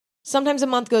 Sometimes a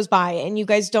month goes by and you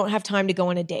guys don't have time to go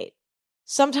on a date.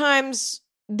 Sometimes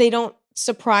they don't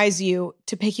surprise you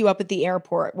to pick you up at the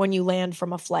airport when you land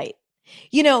from a flight.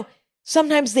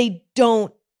 Sometimes they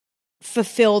don't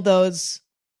fulfill those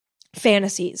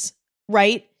fantasies,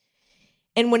 right?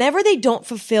 And whenever they don't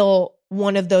fulfill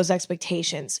one of those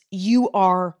expectations, you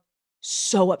are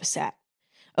so upset.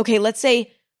 Okay, let's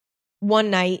say one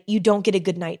night you don't get a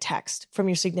good night text from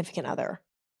your significant other.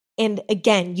 And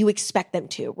again, you expect them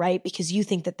to, right? Because you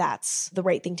think that that's the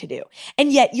right thing to do.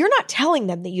 And yet you're not telling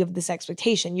them that you have this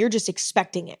expectation. You're just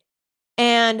expecting it.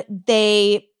 And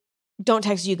they don't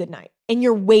text you good night. And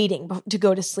you're waiting to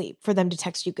go to sleep for them to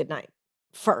text you good night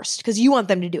first because you want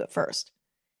them to do it first.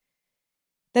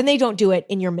 Then they don't do it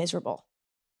and you're miserable.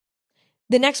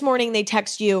 The next morning they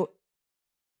text you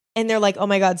and they're like, oh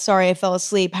my God, sorry, I fell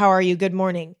asleep. How are you? Good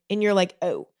morning. And you're like,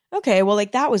 oh, okay, well,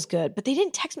 like that was good. But they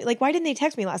didn't text me. Like, why didn't they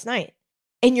text me last night?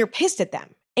 And you're pissed at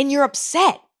them and you're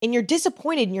upset and you're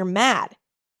disappointed and you're mad.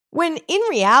 When in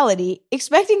reality,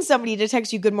 expecting somebody to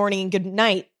text you good morning and good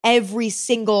night every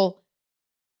single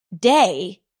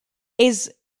day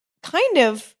is kind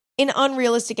of an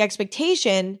unrealistic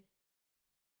expectation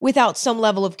without some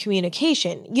level of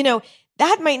communication.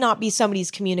 That might not be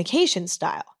somebody's communication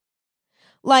style.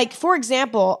 Like, for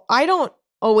example, I don't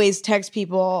always text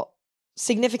people,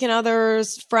 significant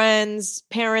others, friends,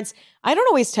 parents. I don't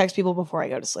always text people before I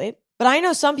go to sleep. But I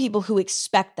know some people who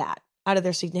expect that out of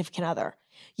their significant other.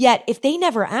 Yet, if they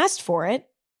never asked for it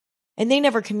and they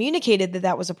never communicated that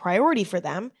that was a priority for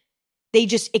them, they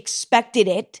just expected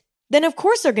it, then of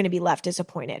course they're going to be left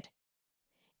disappointed.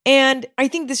 And I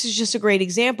think this is just a great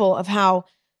example of how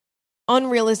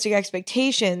unrealistic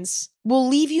expectations will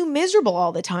leave you miserable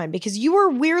all the time because you are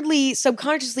weirdly,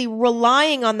 subconsciously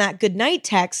relying on that goodnight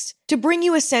text to bring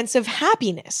you a sense of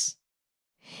happiness.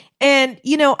 And,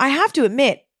 I have to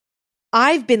admit,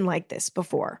 I've been like this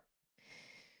before.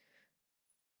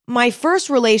 My first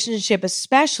relationship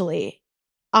especially,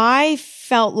 I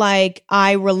felt like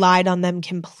I relied on them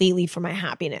completely for my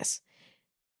happiness.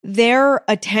 Their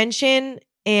attention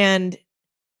and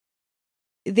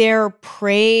their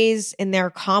praise and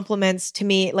their compliments to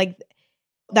me, like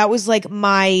that was like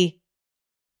my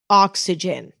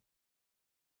oxygen.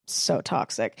 So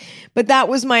toxic, but that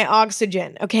was my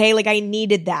oxygen. Okay. Like I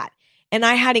needed that. And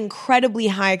I had incredibly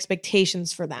high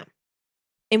expectations for them.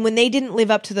 And when they didn't live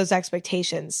up to those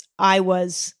expectations, I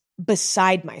was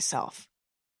beside myself.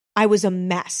 I was a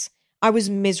mess. I was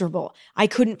miserable. I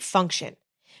couldn't function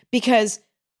because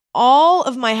all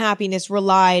of my happiness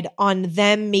relied on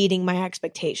them meeting my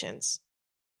expectations.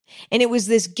 And it was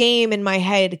this game in my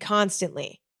head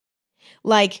constantly.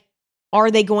 Like,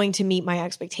 are they going to meet my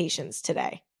expectations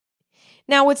today?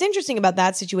 Now, what's interesting about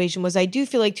that situation was I do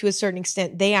feel like to a certain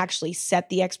extent, they actually set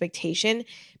the expectation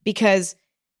because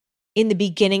in the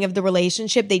beginning of the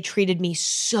relationship, they treated me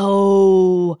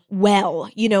so well,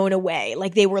 in a way.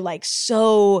 Like they were like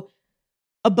so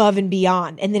above and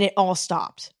beyond. And then it all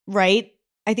stopped, right?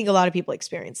 I think a lot of people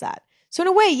experience that. So in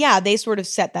a way, yeah, they sort of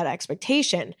set that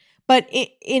expectation. But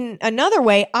in another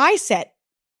way, I set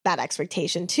that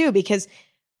expectation too, because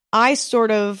I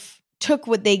sort of took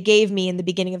what they gave me in the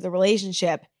beginning of the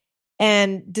relationship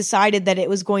and decided that it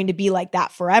was going to be like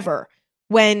that forever.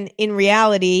 When in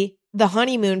reality, the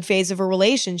honeymoon phase of a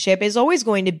relationship is always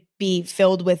going to be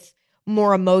filled with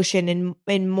more emotion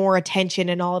and more attention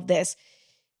and all of this.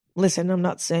 Listen, I'm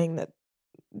not saying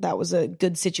that was a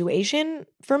good situation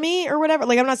for me or whatever.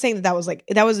 Like, I'm not saying that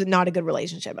was not a good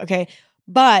relationship. Okay.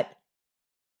 But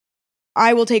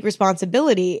I will take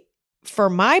responsibility for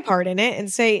my part in it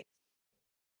and say,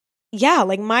 yeah,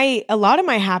 like a lot of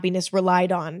my happiness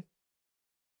relied on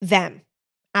them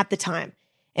at the time.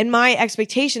 And my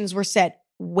expectations were set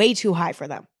way too high for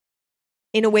them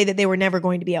in a way that they were never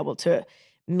going to be able to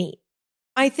meet.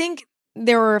 I think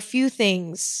there are a few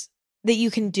things that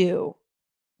you can do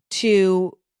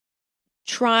to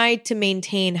try to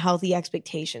maintain healthy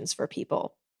expectations for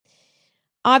people.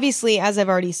 Obviously, as I've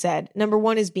already said, number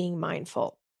one is being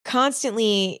mindful,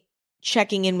 constantly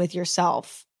checking in with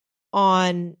yourself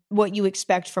on what you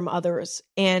expect from others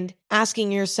and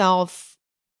asking yourself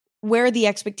where the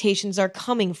expectations are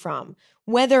coming from,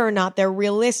 whether or not they're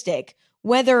realistic,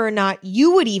 whether or not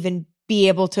you would even be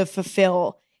able to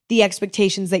fulfill the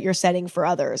expectations that you're setting for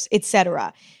others,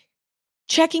 etc.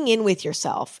 Checking in with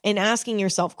yourself and asking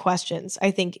yourself questions,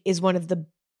 I think, is one of the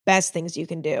best things you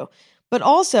can do. But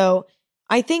also,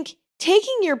 I think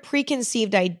taking your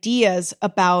preconceived ideas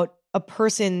about a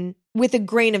person with a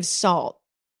grain of salt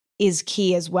is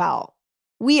key as well.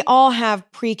 We all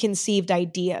have preconceived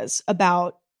ideas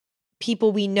about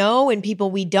people we know and people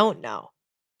we don't know.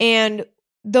 And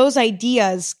those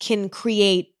ideas can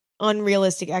create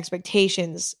unrealistic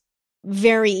expectations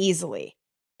very easily.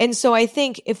 And so I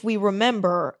think if we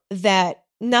remember that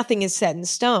nothing is set in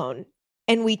stone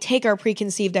and we take our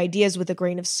preconceived ideas with a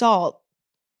grain of salt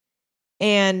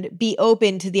and be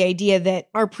open to the idea that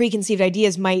our preconceived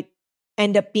ideas might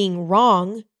end up being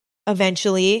wrong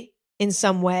eventually in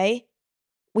some way,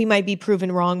 we might be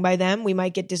proven wrong by them, we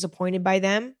might get disappointed by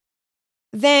them,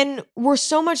 then we're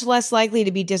so much less likely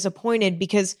to be disappointed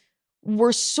because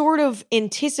we're sort of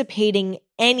anticipating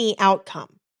any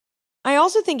outcome. I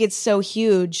also think it's so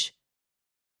huge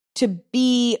to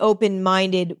be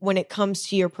open-minded when it comes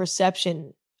to your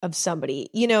perception of somebody.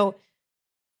 You know,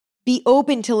 be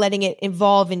open to letting it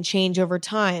evolve and change over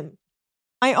time.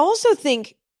 I also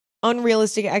think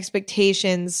unrealistic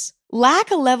expectations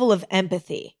lack a level of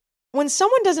empathy. When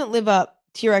someone doesn't live up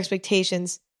to your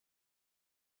expectations,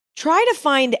 try to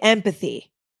find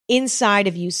empathy inside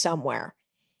of you somewhere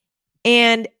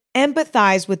and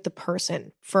empathize with the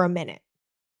person for a minute.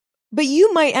 But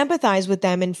you might empathize with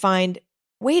them and find,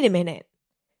 wait a minute,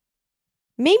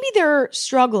 maybe they're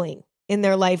struggling in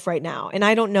their life right now and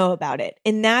I don't know about it.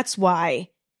 And that's why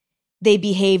they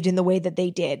behaved in the way that they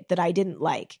did that I didn't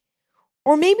like.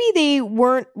 Or maybe they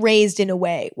weren't raised in a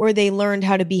way where they learned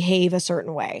how to behave a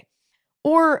certain way.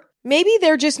 Or maybe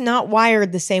they're just not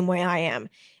wired the same way I am.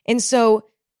 And so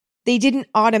they didn't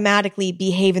automatically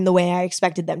behave in the way I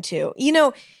expected them to. You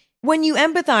know, when you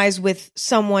empathize with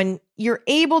someone, you're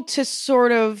able to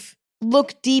sort of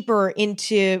look deeper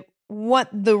into what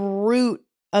the root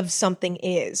of something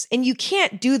is. And you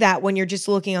can't do that when you're just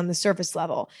looking on the surface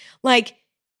level. Like,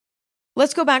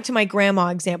 let's go back to my grandma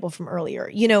example from earlier.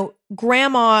 You know,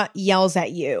 grandma yells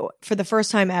at you for the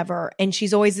first time ever, and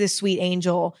she's always this sweet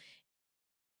angel,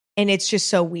 and it's just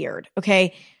so weird,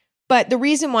 okay? But the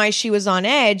reason why she was on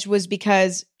edge was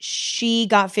because she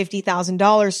got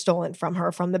 $50,000 stolen from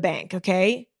her from the bank,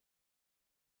 okay?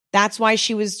 That's why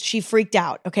she freaked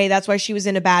out, okay? That's why she was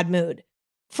in a bad mood.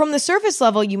 From the surface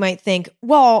level, you might think,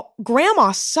 well,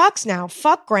 grandma sucks now.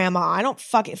 Fuck grandma. I don't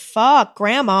fuck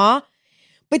grandma.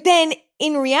 But then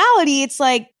in reality, it's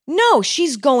like, no,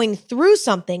 she's going through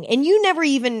something. And you never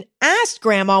even asked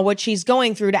grandma what she's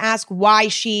going through to ask why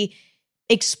she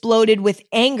exploded with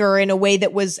anger in a way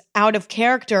that was out of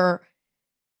character.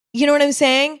 You know what I'm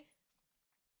saying?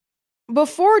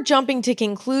 Before jumping to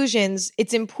conclusions,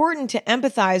 it's important to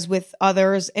empathize with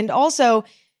others and also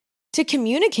to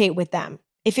communicate with them.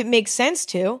 If it makes sense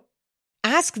to,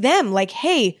 ask them like,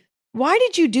 hey, why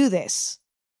did you do this?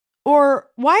 Or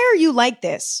why are you like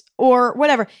this? Or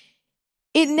whatever.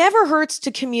 It never hurts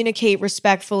to communicate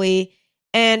respectfully,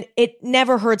 and it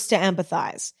never hurts to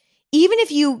empathize. Even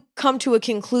if you come to a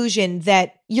conclusion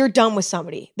that you're done with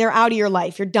somebody, they're out of your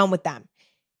life, you're done with them,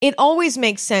 it always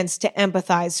makes sense to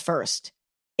empathize first,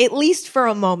 at least for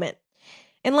a moment.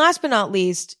 And last but not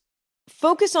least,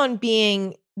 focus on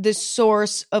being the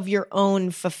source of your own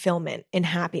fulfillment and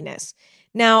happiness.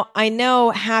 Now, I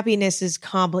know happiness is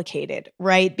complicated,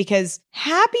 right? Because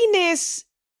happiness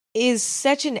is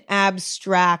such an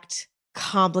abstract,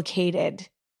 complicated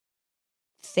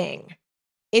thing.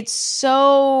 It's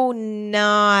so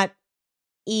not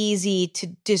easy to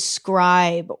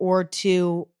describe or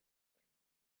to,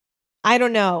 I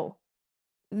don't know.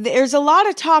 There's a lot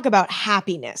of talk about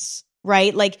happiness,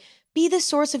 right? Like, be the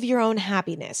source of your own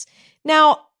happiness.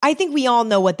 Now, I think we all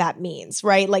know what that means,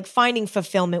 right? Like finding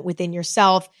fulfillment within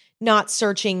yourself, not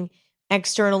searching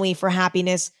externally for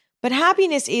happiness. But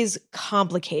happiness is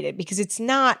complicated because it's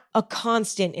not a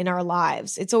constant in our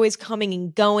lives. It's always coming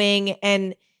and going,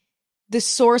 and the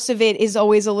source of it is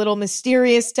always a little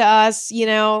mysterious to us, you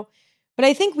know? But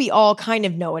I think we all kind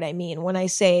of know what I mean when I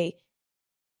say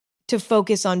to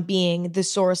focus on being the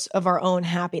source of our own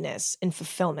happiness and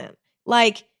fulfillment.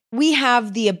 Like, we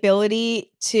have the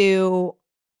ability to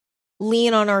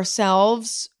lean on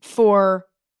ourselves for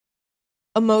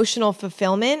emotional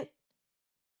fulfillment.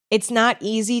 It's not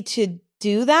easy to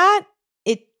do that.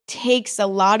 It takes a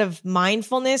lot of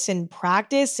mindfulness and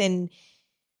practice and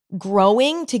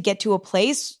growing to get to a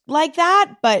place like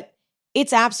that, but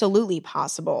it's absolutely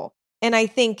possible. And I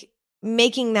think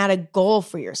making that a goal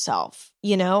for yourself,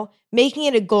 making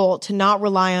it a goal to not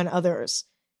rely on others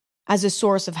as a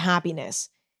source of happiness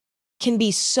can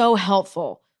be so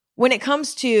helpful when it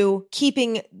comes to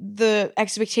keeping the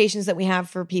expectations that we have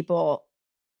for people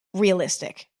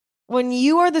realistic. When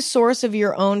you are the source of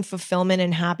your own fulfillment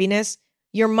and happiness,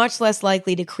 you're much less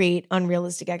likely to create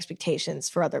unrealistic expectations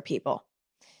for other people.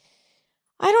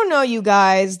 I don't know, you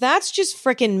guys. That's just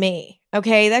freaking me.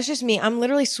 Okay, that's just me. I'm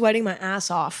literally sweating my ass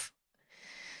off.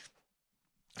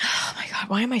 Oh my God,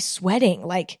 why am I sweating?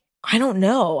 Like, I don't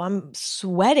know. I'm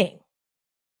sweating.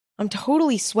 I'm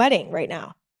totally sweating right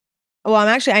now. Well,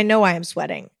 I know why I'm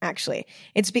sweating, actually.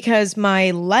 It's because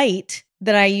my light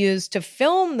that I use to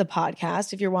film the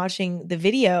podcast, if you're watching the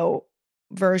video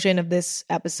version of this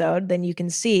episode, then you can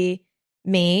see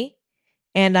me,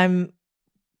 and I'm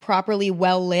properly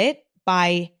well lit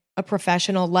by a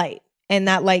professional light. And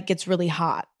that light gets really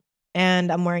hot.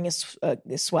 And I'm wearing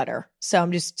a sweater. So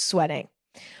I'm just sweating.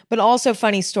 But also,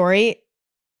 funny story.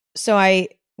 So I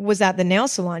was at the nail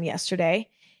salon yesterday,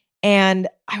 and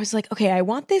I was like, okay, I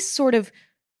want this sort of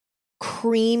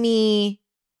creamy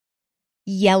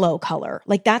yellow color.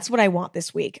 Like, that's what I want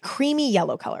this week, creamy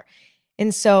yellow color.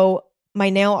 And so my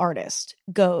nail artist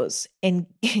goes and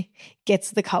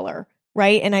gets the color,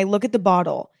 right? And I look at the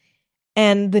bottle,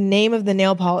 and the name of the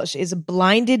nail polish is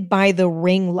Blinded by the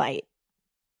Ring Light.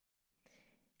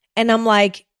 And I'm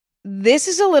like, this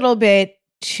is a little bit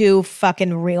too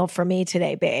fucking real for me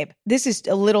today, babe. This is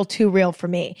a little too real for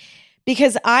me.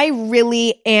 Because I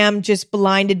really am just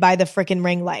blinded by the freaking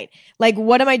ring light. Like,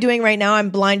 what am I doing right now? I'm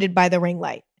blinded by the ring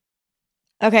light.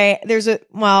 Okay,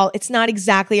 it's not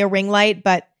exactly a ring light,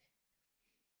 but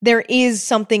there is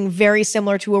something very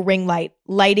similar to a ring light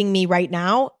lighting me right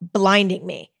now, blinding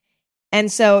me.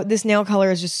 And so this nail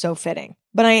color is just so fitting.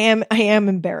 But I am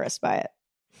embarrassed by it.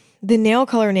 The nail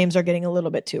color names are getting a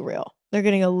little bit too real. They're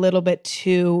getting a little bit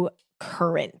too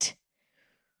current.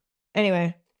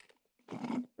 Anyway.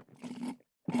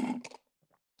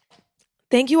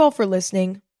 Thank you all for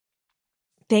listening.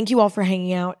 Thank you all for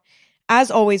hanging out. As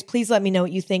always, please let me know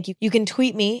what you think. You can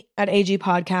tweet me at AG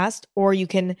Podcast, or you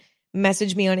can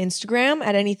message me on Instagram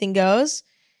at Anything Goes.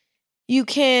 You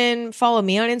can follow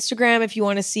me on Instagram if you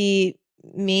want to see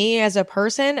me as a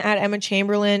person at Emma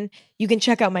Chamberlain. You can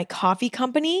check out my coffee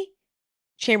company,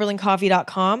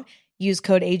 chamberlaincoffee.com. Use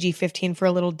code AG15 for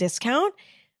a little discount.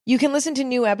 You can listen to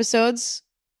new episodes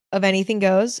of Anything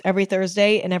Goes every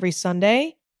Thursday and every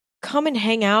Sunday. Come and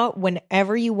hang out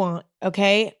whenever you want,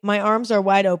 okay? My arms are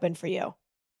wide open for you.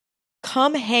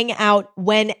 Come hang out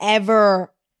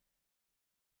whenever.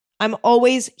 I'm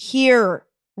always here,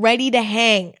 ready to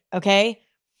hang, okay?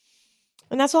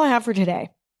 And that's all I have for today.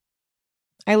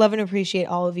 I love and appreciate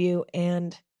all of you,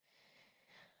 and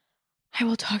I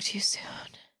will talk to you soon.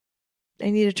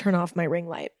 I need to turn off my ring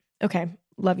light. Okay,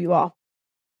 love you all.